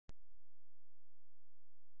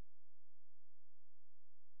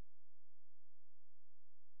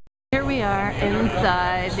we are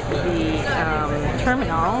inside the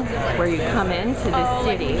terminal where you come into the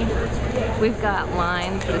city. We've got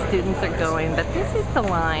lines, the students are going, but this is the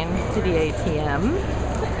line to the ATM.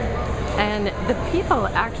 And the people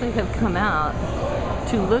actually have come out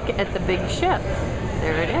to look at the big ship.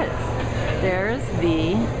 There it is. There's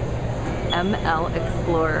the ML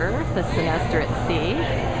Explorer, the Semester at Sea.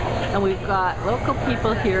 And we've got local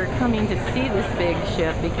people here coming to see this big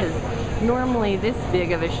ship because normally this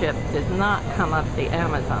big of a ship does not come up the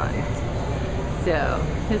Amazon. So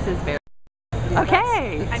this is very...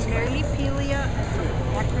 Okay! I'm Marylee from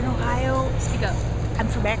Akron, Ohio. Speak up. I'm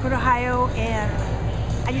from Akron, Ohio, and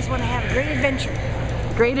I just want to have a great adventure.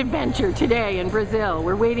 Great adventure today in Brazil.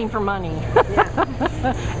 We're waiting for money.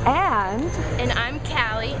 And I'm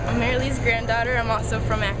Callie. I'm Marylee's granddaughter. I'm also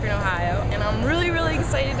from Akron, Ohio. And I'm really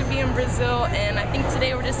excited to be in Brazil. And I think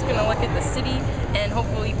today we're just going to look at the city and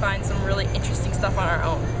hopefully find some really interesting stuff on our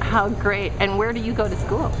own. How great. And where do you go to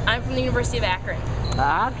school? I'm from the University of Akron.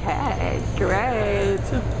 Okay, great.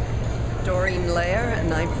 Doreen Lair,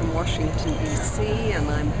 and I'm from Washington, D.C. and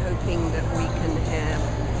I'm hoping that we can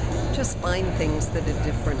just find things that are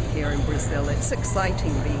different here in Brazil. It's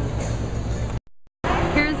exciting being here.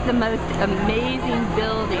 Here's the most amazing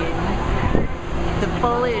building. The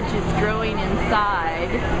foliage is growing inside,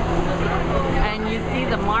 and you see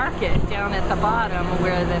the market down at the bottom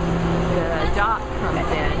where the dock comes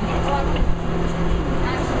in.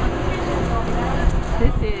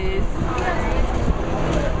 This is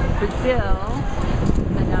Brazil,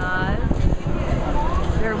 Manaus.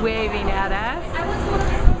 They're waving at us.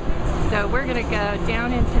 So we're going to go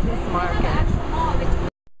down into this market.